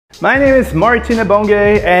My name is Martin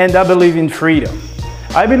Ebonge and I believe in freedom.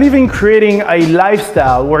 I believe in creating a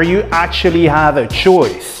lifestyle where you actually have a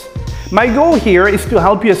choice. My goal here is to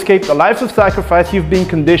help you escape the life of sacrifice you've been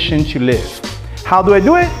conditioned to live. How do I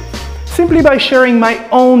do it? Simply by sharing my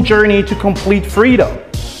own journey to complete freedom.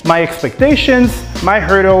 My expectations, my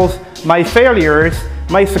hurdles, my failures,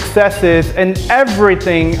 my successes, and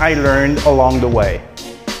everything I learned along the way.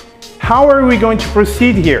 How are we going to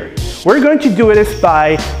proceed here? We're going to do it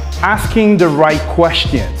by asking the right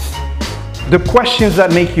questions. The questions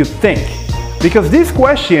that make you think. Because these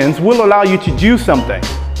questions will allow you to do something.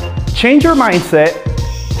 Change your mindset,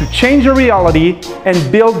 to change your reality, and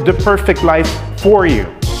build the perfect life for you.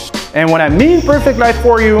 And when I mean perfect life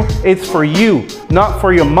for you, it's for you. Not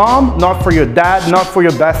for your mom, not for your dad, not for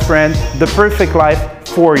your best friend. The perfect life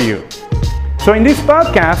for you. So in this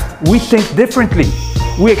podcast, we think differently.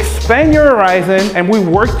 We expand your horizon and we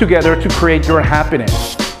work together to create your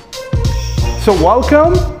happiness. So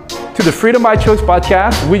welcome to the Freedom by Choice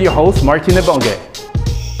podcast with your host, Martin Ebonge.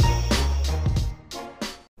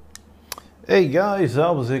 Hey guys,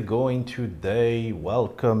 how's it going today?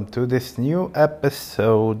 Welcome to this new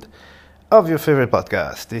episode of your favorite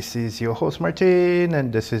podcast. This is your host, Martin,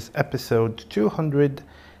 and this is episode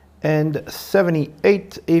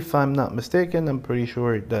 278, if I'm not mistaken. I'm pretty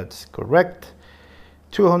sure that's correct.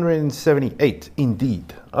 278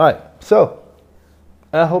 indeed. All right, so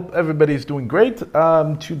I hope everybody's doing great.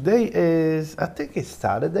 Today is, I think it's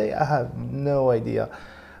Saturday. I have no idea,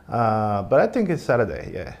 but I think it's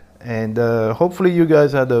Saturday. Yeah, and hopefully you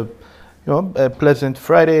guys had a pleasant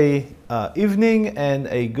Friday evening and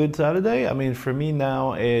a good Saturday. I mean, for me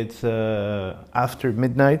now it's after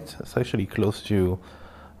midnight. It's actually close to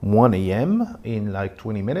 1 a.m. in like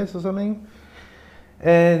 20 minutes or something.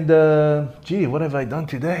 And gee, what have I done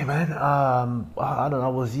today, man? I don't know. I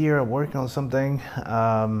was here working on something.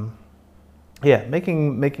 Yeah,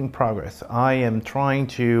 making progress. I am trying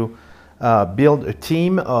to build a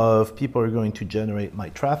team of people who are going to generate my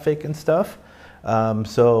traffic and stuff.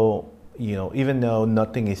 So even though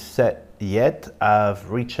nothing is set yet, I've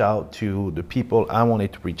reached out to the people I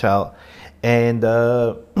wanted to reach out, and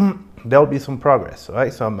there'll be some progress. All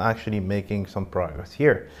right, so I'm actually making some progress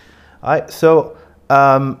here. All right, so.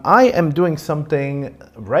 I am doing something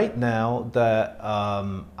right now that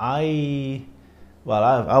I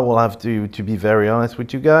will have to be very honest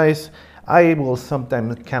with you guys. I will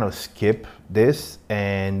sometimes kind of skip this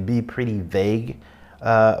and be pretty vague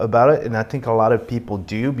about it, and I think a lot of people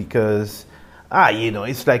do because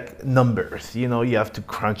it's like numbers. You have to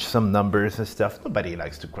crunch some numbers and stuff. Nobody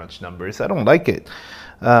likes to crunch numbers. I don't like it,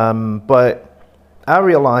 but I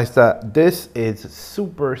realized that this is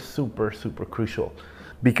super crucial,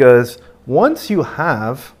 because once you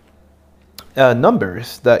have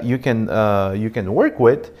numbers that you can work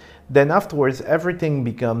with, then afterwards everything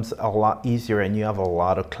becomes a lot easier and you have a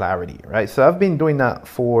lot of clarity, right? So I've been doing that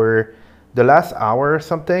for the last hour or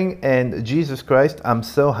something, and Jesus Christ, I'm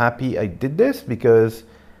so happy I did this, because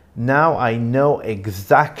now I know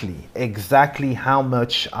exactly how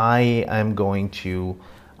much I am going to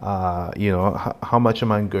how much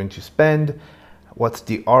am I going to spend, what's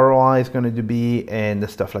the ROI is going to be, and the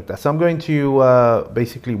stuff like that. So I'm going to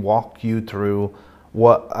basically walk you through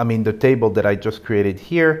the table that I just created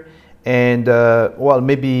here, and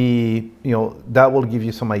maybe that will give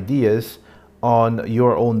you some ideas on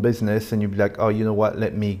your own business, and you'll be like, oh, you know what,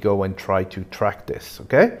 let me go and try to track this.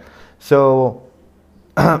 Okay, so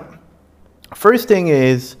first thing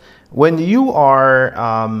is, when you are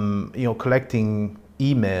collecting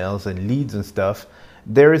emails and leads and stuff,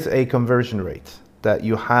 there is a conversion rate that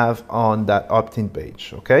you have on that opt-in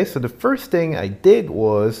page. Okay, so the first thing I did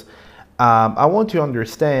was I want to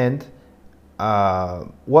understand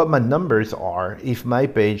what my numbers are if my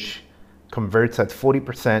page converts at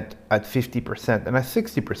 40%, at 50%, and at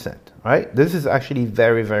 60%. Right, this is actually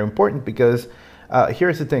very important, because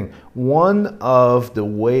here's the thing. One of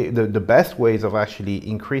the best ways of actually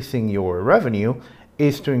increasing your revenue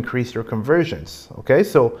is to increase your conversions. Okay,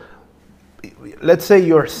 so let's say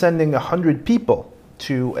you're sending 100 people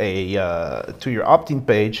to your opt-in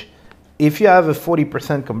page. If you have a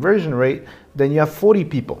 40% conversion rate, then you have 40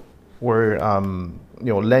 people who are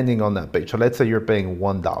landing on that page. So let's say you're paying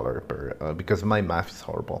 $1 per because my math is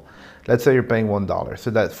horrible. Let's say you're paying $1, so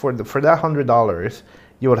that for that $100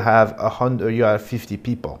 you would have 50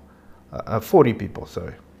 people, 40 people,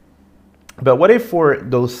 sorry. But what if for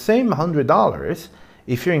those same $100,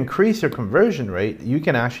 if you increase your conversion rate, you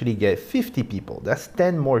can actually get 50 people. That's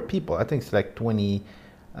 10 more people. I think it's like 25%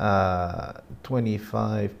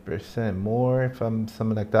 more, if I'm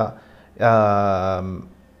something like that.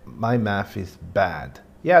 My math is bad.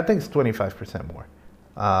 Yeah, I think it's 25% more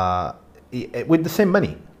with the same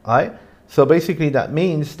money. All right. So basically, that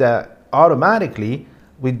means that automatically,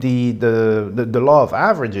 with the law of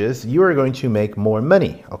averages, you are going to make more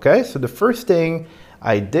money. Okay. So the first thing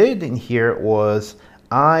I did in here was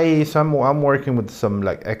I'm working with some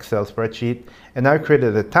like Excel spreadsheet, and I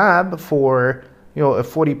created a tab for a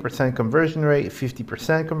 40% conversion rate,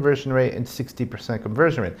 50% conversion rate, and 60%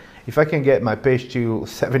 conversion rate. If I can get my page to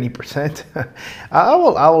 70%, I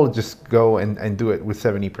will just go and do it with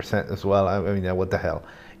 70% as well. I mean, what the hell?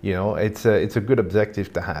 It's a good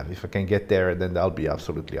objective to have. If I can get there, then that'll be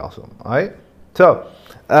absolutely awesome. All right. So,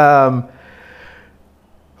 oh,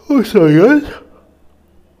 sorry guys.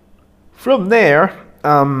 From there,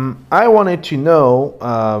 I wanted to know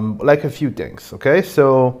like a few things. Okay,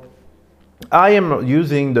 so I am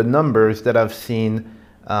using the numbers that I've seen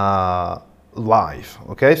live.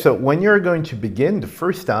 Okay, so when you're going to begin the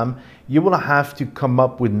first time, you will have to come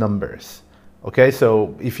up with numbers. Okay,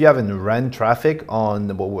 so if you haven't ran traffic on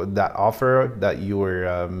that offer that you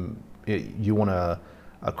want to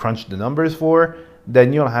crunch the numbers for,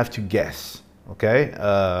 then you'll have to guess. Okay,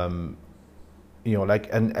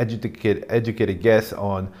 like an educated guess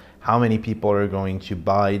on how many people are going to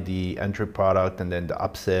buy the entry product and then the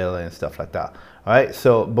upsell and stuff like that. All right.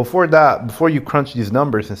 So before you crunch these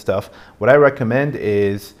numbers and stuff, what I recommend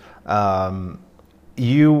is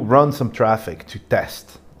you run some traffic to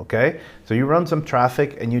test. Okay. So you run some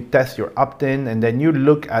traffic and you test your opt-in, and then you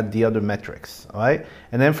look at the other metrics. All right.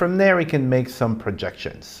 And then from there, we can make some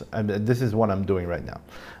projections. And this is what I'm doing right now.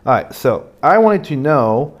 All right. So I wanted to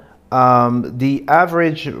know the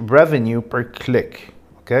average revenue per click.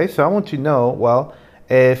 Okay, so I want to know, well,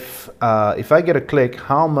 if I get a click,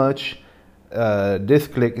 how much this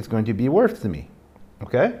click is going to be worth to me.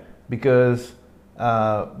 Okay, because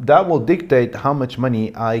that will dictate how much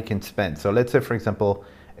money I can spend. So let's say, for example,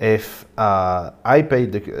 if I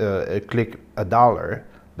paid a click $1,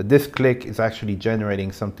 but this click is actually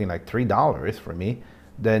generating something like $3 for me,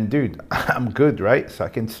 then dude, I'm good, right? So I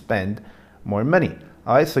can spend more money.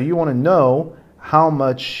 All right, so you want to know how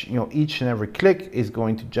much each and every click is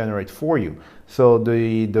going to generate for you. So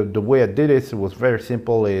the way I did it was very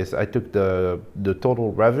simple. Is I took the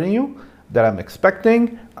total revenue that I'm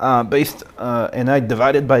expecting and I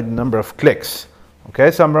divided by the number of clicks. Okay,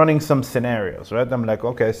 so I'm running some scenarios, right? I'm like,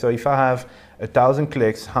 okay, so if I have 1,000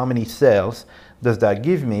 clicks, how many sales does that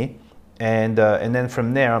give me? And then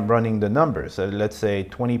from there, I'm running the numbers. So let's say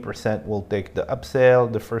 20% will take the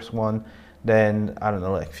upsell, the first one. Then I don't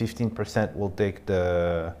know, like 15% will take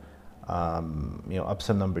the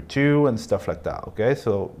upsell number 2 and stuff like that. Okay,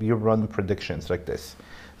 so you run predictions like this.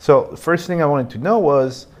 So the first thing I wanted to know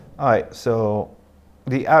was, all right, so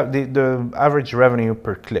the average revenue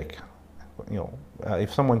per click.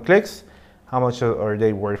 If someone clicks, how much are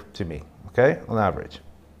they worth to me? Okay, on average.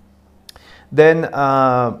 Then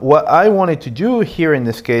what I wanted to do here in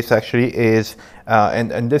this case actually is,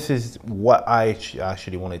 and this is what I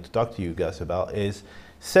actually wanted to talk to you guys about, is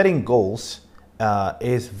setting goals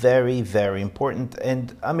is very, very important.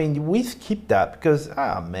 And I mean, we skip that because,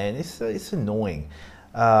 man, it's annoying.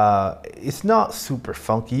 It's not super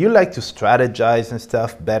funky. You like to strategize and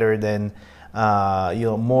stuff better than,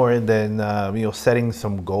 more than, setting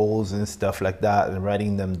some goals and stuff like that and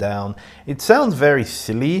writing them down. It sounds very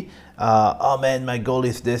silly. Oh man, my goal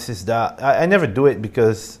is this, is that. I never do it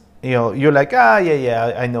because, you're like,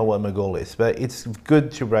 yeah, I know what my goal is, but it's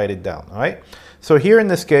good to write it down. All right. So here in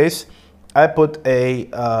this case, I put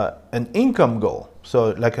an income goal. So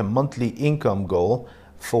like a monthly income goal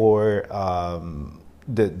for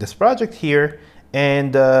this project here.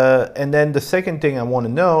 And then the second thing I want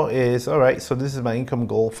to know is, all right, so this is my income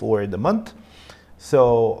goal for the month.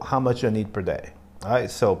 So how much I need per day? All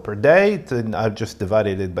right, so per day, then I've just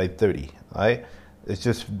divided it by 30. All right, it's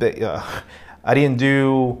just I didn't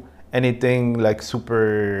do anything like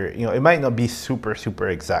super. It might not be super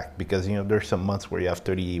exact because there's some months where you have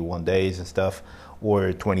 31 days and stuff,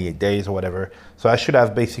 or 28 days or whatever. So I should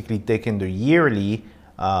have basically taken the yearly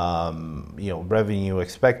revenue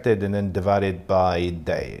expected and then divided by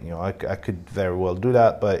day. I could very well do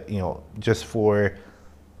that, but just for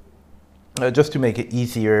just to make it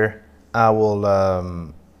easier, I will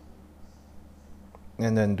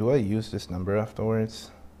and then do I use this number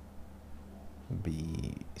afterwards?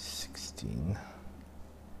 B16.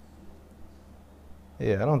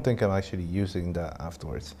 Yeah, I don't think I'm actually using that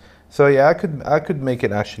afterwards. So yeah, I could make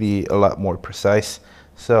it actually a lot more precise.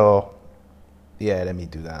 So yeah, let me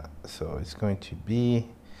do that. So it's going to be,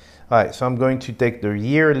 all right, so I'm going to take the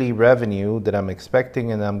yearly revenue that I'm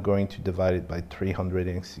expecting and I'm going to divide it by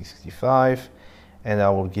 365, and that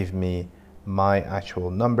will give me my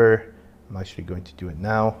actual number. I'm actually going to do it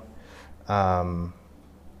now. All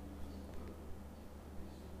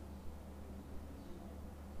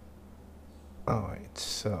right,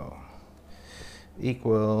 so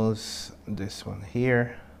equals this one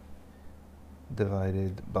here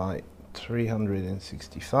divided by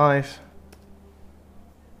 365.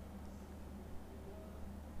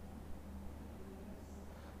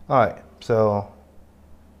 All right, so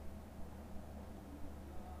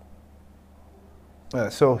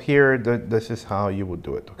here, this is how you would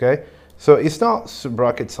do it, okay? So it's not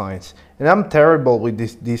rocket science, and I'm terrible with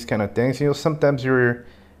these kind of things. You know, sometimes you're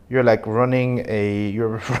like running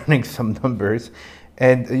running some numbers,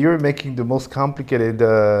 and you're making the most complicated.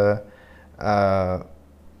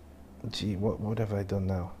 Gee, what have I done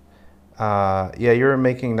now? Yeah, you're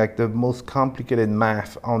making like the most complicated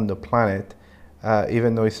math on the planet,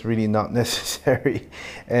 even though it's really not necessary,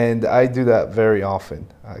 and I do that very often,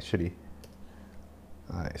 actually.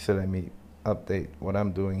 All right, so let me update what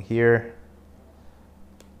I'm doing here.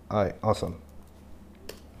 All right, awesome.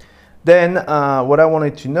 Then what I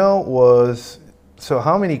wanted to know was, so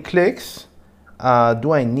how many clicks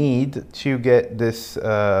do I need to get this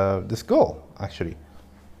this goal, actually?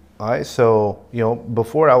 All right, so you know,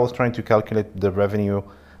 before I was trying to calculate the revenue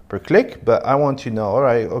per click, but I want to know, all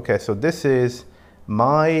right, okay, so this is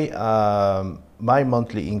my my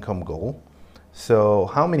monthly income goal. So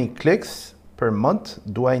how many clicks per month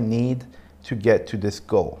do I need to get to this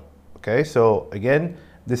goal? Okay, so again,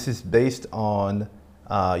 this is based on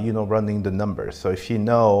you know, running the numbers. So if you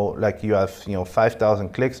know, like you have, you know, 5,000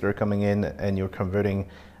 clicks that are coming in and you're converting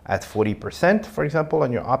at 40%, for example,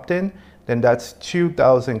 on your opt-in, then that's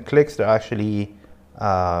 2,000 clicks that actually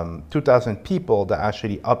 2,000 people that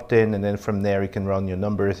actually opt in, and then from there you can run your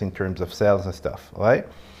numbers in terms of sales and stuff, right?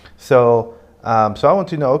 So so I want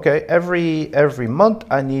to know, okay, every month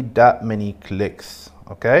I need that many clicks,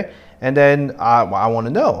 okay? And then I want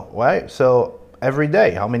to know, right? So every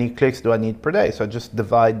day, how many clicks do I need per day? So I just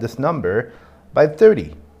divide this number by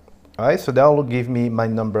 30, all right? So that will give me my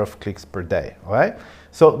number of clicks per day, all right?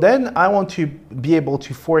 So then I want to be able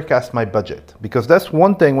to forecast my budget, because that's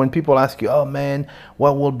one thing when people ask you, oh man,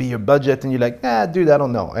 what will be your budget? And you're like, dude, I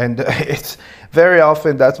don't know. And it's very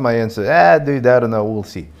often that's my answer, dude, I don't know, we'll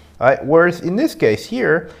see. All right? Whereas in this case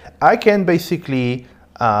here, I can basically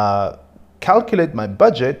calculate my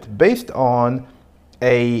budget based on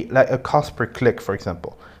a cost per click, for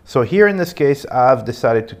example. So here in this case, I've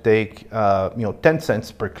decided to take you know, 10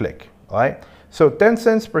 cents per click. All right. So 10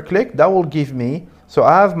 cents per click, that will give me. So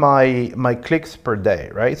I have my clicks per day,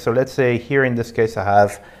 right? So let's say here in this case I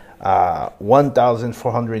have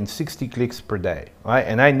 1,460 clicks per day, right?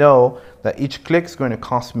 And I know that each click is going to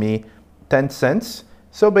cost me 10 cents.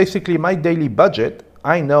 So basically my daily budget,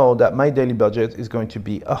 I know that my daily budget is going to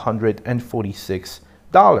be $146,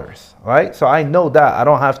 right? So I know that I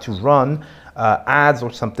don't have to run ads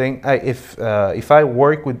or something. If I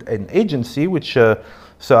work with an agency, which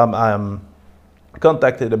so I'm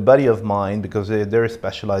contacted a buddy of mine because they're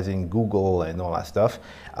specializing in Google and all that stuff,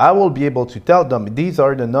 I will be able to tell them these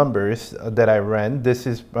are the numbers that I ran. This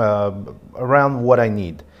is around what I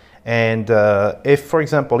need. And if, for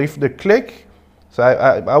example, if the click, so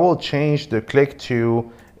I will change the click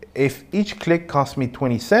to, if each click costs me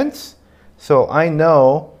 20 cents, so I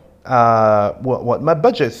know what my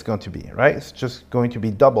budget is going to be, right? It's just going to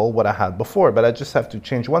be double what I had before, but I just have to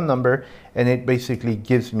change one number and it basically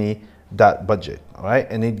gives me that budget, all right?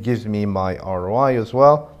 And it gives me my ROI as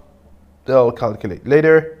well. They'll calculate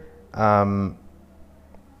later. So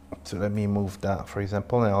let me move that, for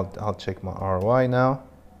example, and I'll check my ROI now.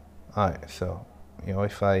 All right, so you know,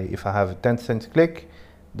 if I have a 10 cents click,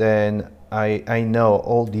 then I know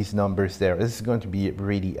all these numbers there. This is going to be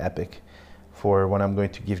really epic for when I'm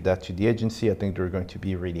going to give that to the agency. I think they're going to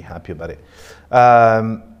be really happy about it.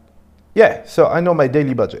 Yeah, so I know my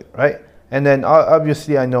daily budget, right? And then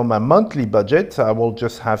obviously I know my monthly budget. So I will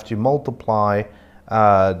just have to multiply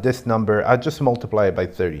this number. I just multiply it by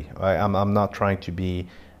 30. Right? I'm not trying to be,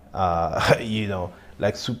 you know,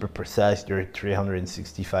 like super precise. There are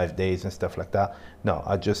 365 days and stuff like that. No,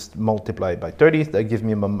 I just multiply it by 30. That gives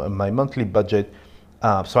me my monthly budget.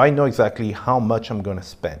 So I know exactly how much I'm going to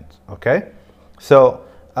spend. Okay. So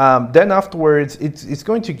then afterwards, it's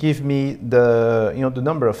going to give me the, you know, the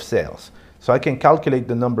number of sales. So I can calculate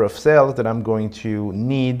the number of sales that I'm going to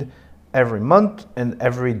need every month and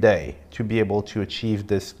every day to be able to achieve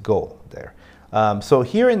this goal there. So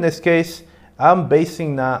here in this case, I'm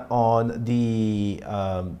basing that on the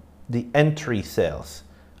entry sales,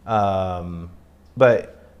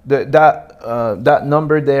 but that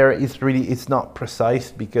number there is really, it's not precise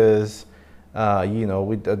because you know,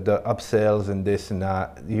 with the upsells and this and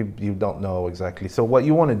that, you don't know exactly. So what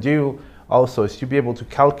you want to do also is to be able to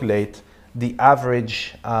calculate the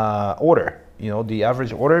average order, you know, the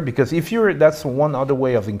average order, because if you're, that's one other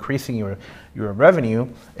way of increasing your revenue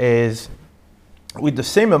is with the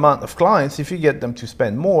same amount of clients, if you get them to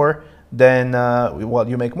spend more, then well,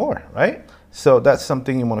 you make more, right? So that's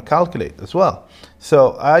something you want to calculate as well.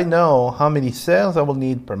 So I know how many sales I will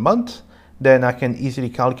need per month, then I can easily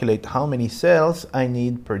calculate how many sales I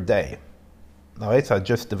need per day. All right, so I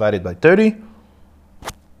just divide it by 30.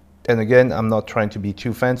 And again, I'm not trying to be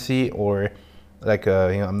too fancy or like, you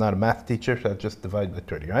know, I'm not a math teacher, so I just divide by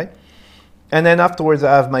 30, right? And then afterwards,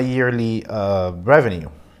 I have my yearly revenue.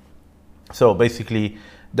 So basically,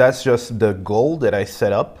 that's just the goal that I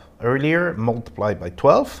set up earlier, multiplied by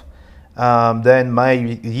 12. Then my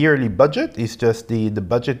yearly budget is just the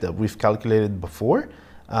budget that we've calculated before,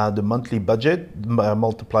 the monthly budget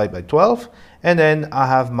multiplied by 12. And then I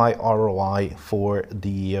have my ROI for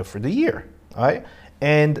the year, all right?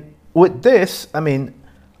 And with this, I mean,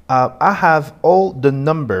 I have all the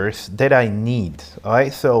numbers that I need, all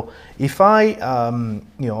right? So if I,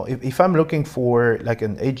 you know, if I'm looking for like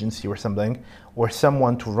an agency or something, or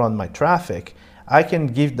someone to run my traffic, I can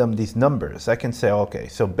give them these numbers. I can say, okay,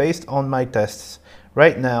 so based on my tests,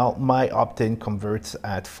 right now, my opt-in converts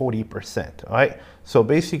at 40%, all right? So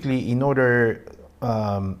basically, in order,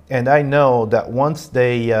 and I know that once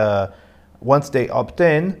they opt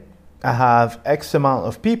in, I have X amount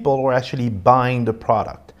of people who are actually buying the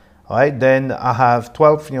product. All right, then I have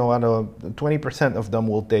 12, you know, I know 20% of them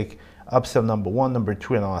will take upsell number 1, number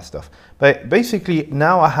 2, and all that stuff. But basically,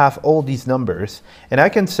 now I have all these numbers, and I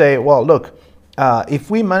can say, well, look, if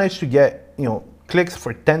we manage to get, you know, clicks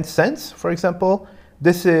for 10 cents, for example,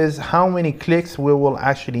 this is how many clicks we will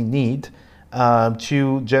actually need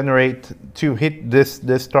to generate, to hit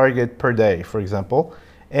this target per day, for example.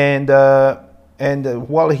 And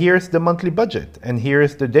well, here's the monthly budget, and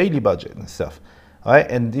here's the daily budget and stuff. All right,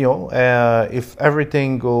 and you know, if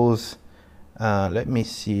everything goes, let me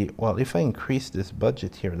see. Well, if I increase this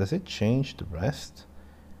budget here, does it change the rest?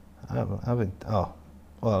 I haven't. Oh,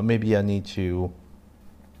 well, maybe I need to.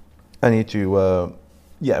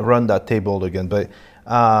 Yeah, run that table again, but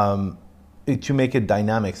to make it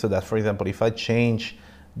dynamic, so that, for example, if I change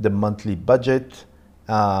the monthly budget,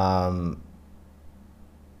 you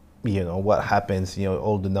know, what happens, you know,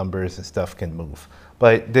 all the numbers and stuff can move.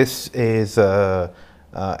 But this is,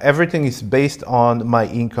 everything is based on my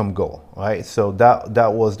income goal, right? So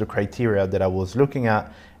that was the criteria that I was looking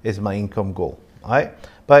at, is my income goal, all right?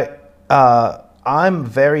 But I'm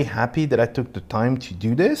very happy that I took the time to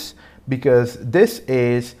do this, because this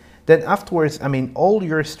is, then afterwards, I mean, all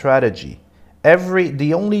your strategy,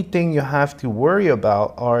 the only thing you have to worry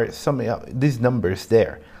about are these numbers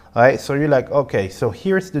there. All right, so you're like, okay, so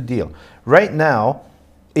here's the deal. Right now,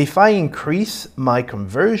 if I increase my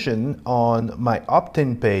conversion on my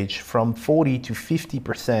opt-in page from 40 to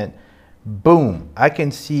 50%, boom, I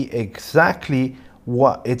can see exactly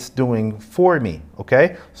what it's doing for me,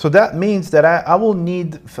 okay? So that means that I will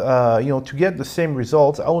need, you know, to get the same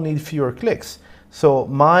results, I will need fewer clicks. So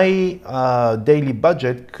my daily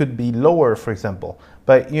budget could be lower, for example.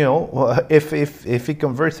 But, you know, if it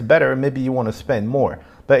converts better, maybe you want to spend more.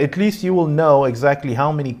 But at least you will know exactly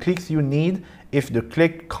how many clicks you need. If the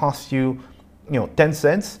click costs you, you know, 10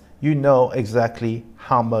 cents, you know exactly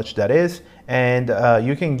how much that is. And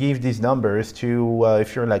you can give these numbers to,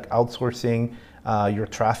 if you're like outsourcing your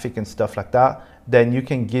traffic and stuff like that, then you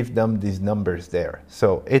can give them these numbers there.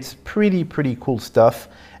 So it's pretty cool stuff.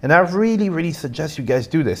 And I really suggest you guys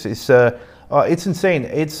do this. It's insane.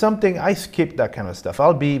 It's something, I skip that kind of stuff.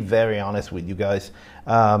 I'll be very honest with you guys.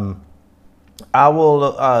 I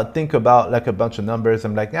will think about like a bunch of numbers.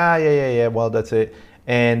 I'm like, yeah, well, that's it.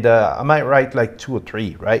 And I might write like 2 or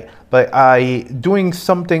 3, right? But doing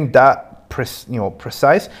something that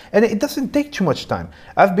precise, and it doesn't take too much time.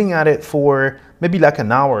 I've been at it for maybe like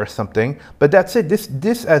an hour or something, but that's it.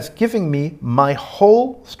 This has given me my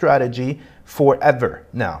whole strategy forever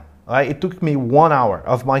now. Right? It took me 1 hour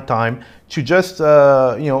of my time to just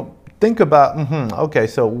think about, okay,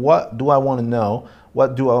 so what do I want to know?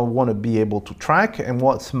 What do I want to be able to track, and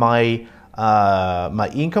what's my my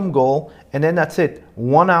income goal? And then that's it.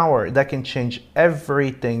 1 hour that can change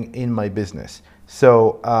everything in my business.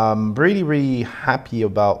 So I'm really happy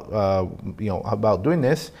about about doing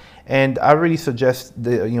this, and I really suggest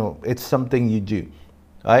that it's something you do,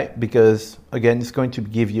 right? Because again, it's going to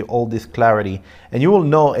give you all this clarity, and you will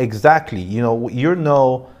know exactly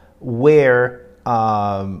where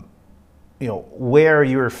where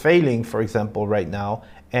you're failing, for example, right now,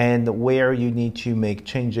 and where you need to make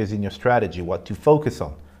changes in your strategy, what to focus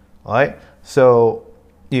on. All right. So,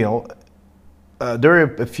 you know, there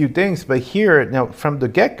are a few things, but here now from the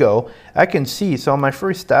get-go, I can see. So on my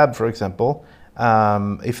first tab, for example,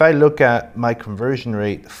 if I look at my conversion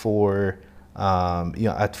rate for you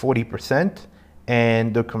know, at 40%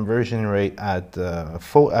 and the conversion rate at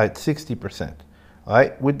 60%, all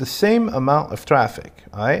right, with the same amount of traffic,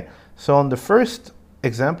 all right. So on the first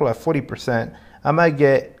example at 40%, I might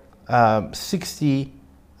get 60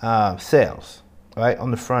 sales, right, on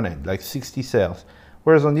the front end, like 60 sales.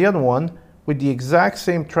 Whereas on the other one, with the exact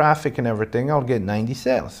same traffic and everything, I'll get 90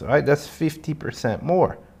 sales, right? That's 50%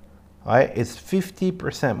 more, right? It's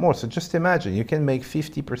 50% more. So just imagine you can make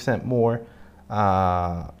 50% more,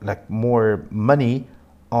 like more money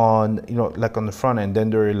on, you know, like on the front end. Then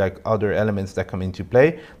there are like other elements that come into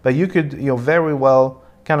play, but you could, you know, very well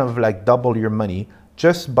kind of like double your money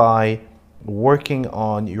just by working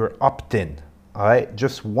on your opt-in, all right?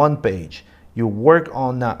 Just one page. You work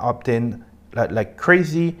on that opt-in like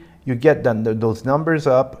crazy. You get those numbers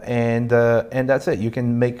up, and that's it. You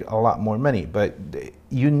can make a lot more money. But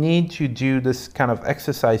you need to do this kind of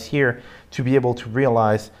exercise here to be able to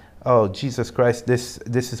realize, oh, Jesus Christ, this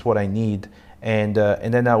is what I need, and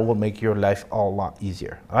then that will make your life a lot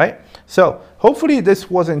easier. All right. So hopefully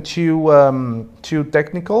this wasn't too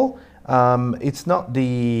technical. It's not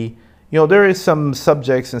the, you know, there is some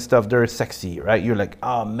subjects and stuff that are sexy, right? You're like,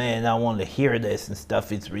 oh man, I want to hear this and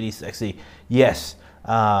stuff. It's really sexy. Yes.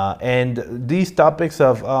 And these topics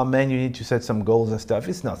of, oh man, you need to set some goals and stuff,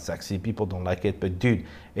 it's not sexy. People don't like it, but dude,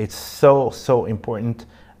 it's so important.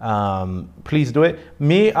 Please do it.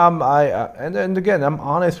 Me, and again, I'm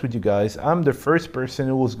honest with you guys. I'm the first person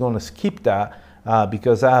who was going to skip that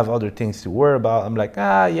because I have other things to worry about. I'm like,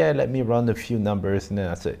 yeah, let me run a few numbers and then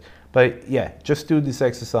that's it. But yeah, just do this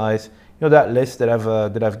exercise. You know, that list that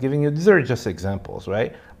I've given you, these are just examples,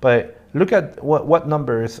 right? But look at what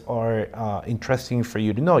numbers are interesting for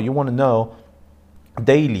you to know. You want to know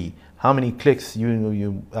daily how many clicks you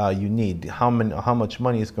need, how much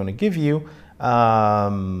money it's going to give you,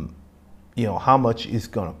 you know, how much it's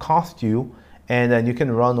going to cost you, and then you can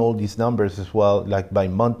run all these numbers as well, like by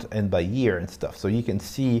month and by year and stuff. So you can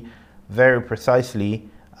see very precisely,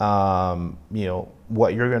 you know,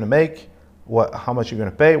 what you're going to make, how much you're going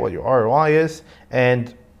to pay, what your ROI is,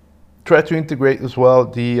 and try to integrate as well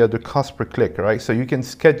the cost per click, right? So you can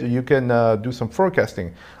schedule, you can do some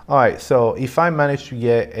forecasting. All right, so if I manage to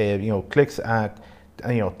get you know, clicks at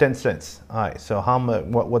 10 cents, all right, so how much?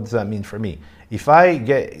 What does that mean for me? If I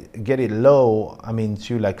get it low, I mean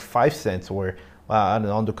to like 5 cents, or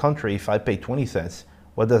on the contrary, if I pay 20 cents,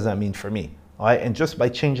 what does that mean for me? All right, and just by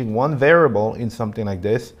changing one variable in something like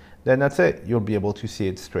this, then that's it. You'll be able to see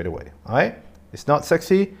it straight away. All right, it's not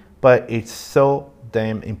sexy, but it's so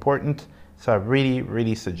damn important. So I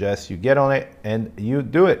really suggest you get on it and you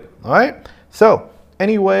do it. All right. So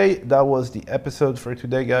anyway, that was the episode for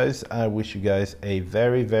today, guys. I wish you guys a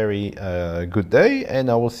very good day,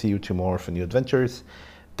 and I will see you tomorrow for new adventures.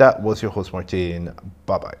 That was your host, Martin.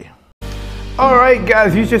 Bye-bye. All right,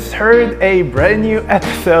 guys, you just heard a brand new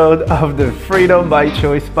episode of the Freedom by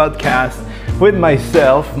Choice podcast with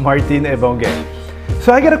myself, Martin Ebonge.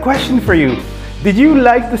 So I got a question for you. Did you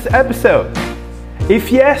like this episode?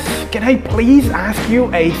 If yes, can I please ask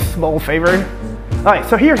you a small favor? All right,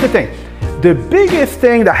 so here's the thing. The biggest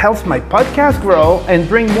thing that helps my podcast grow and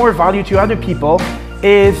bring more value to other people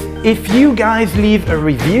is if you guys leave a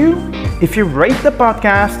review, if you rate the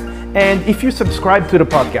podcast, and if you subscribe to the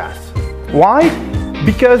podcast. Why?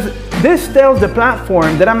 Because this tells the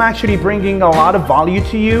platform that I'm actually bringing a lot of value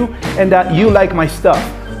to you and that you like my stuff.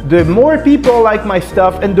 The more people like my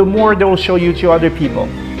stuff, and the more they will show you to other people.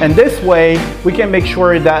 And this way, we can make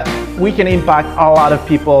sure that we can impact a lot of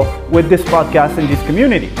people with this podcast and this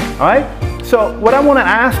community. All right? So what I want to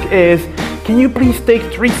ask is, can you please take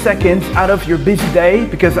 3 seconds out of your busy day?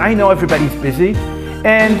 Because I know everybody's busy.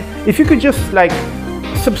 And if you could just like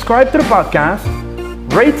subscribe to the podcast,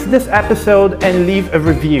 rate this episode, and leave a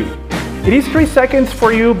review. It is 3 seconds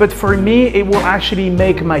for you, but for me, it will actually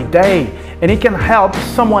make my day, and it can help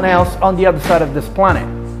someone else on the other side of this planet,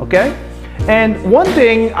 okay? And one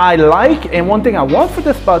thing I like and one thing I want for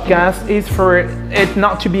this podcast is for it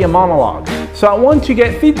not to be a monologue. So I want to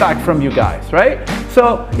get feedback from you guys, right?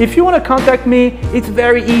 So if you want to contact me, it's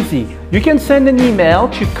very easy. You can send an email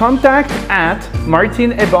to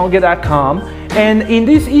contact@martinebonge.com. And in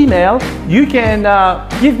this email, you can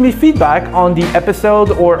give me feedback on the episode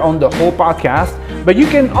or on the whole podcast, but you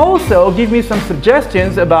can also give me some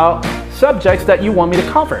suggestions about subjects that you want me to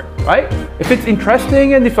cover, right? If it's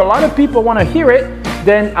interesting and if a lot of people want to hear it,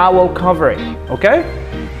 then I will cover it, okay?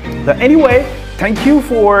 But anyway, thank you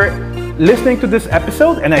for listening to this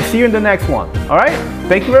episode, and I see you in the next one. All right?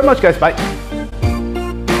 Thank you very much, guys. Bye.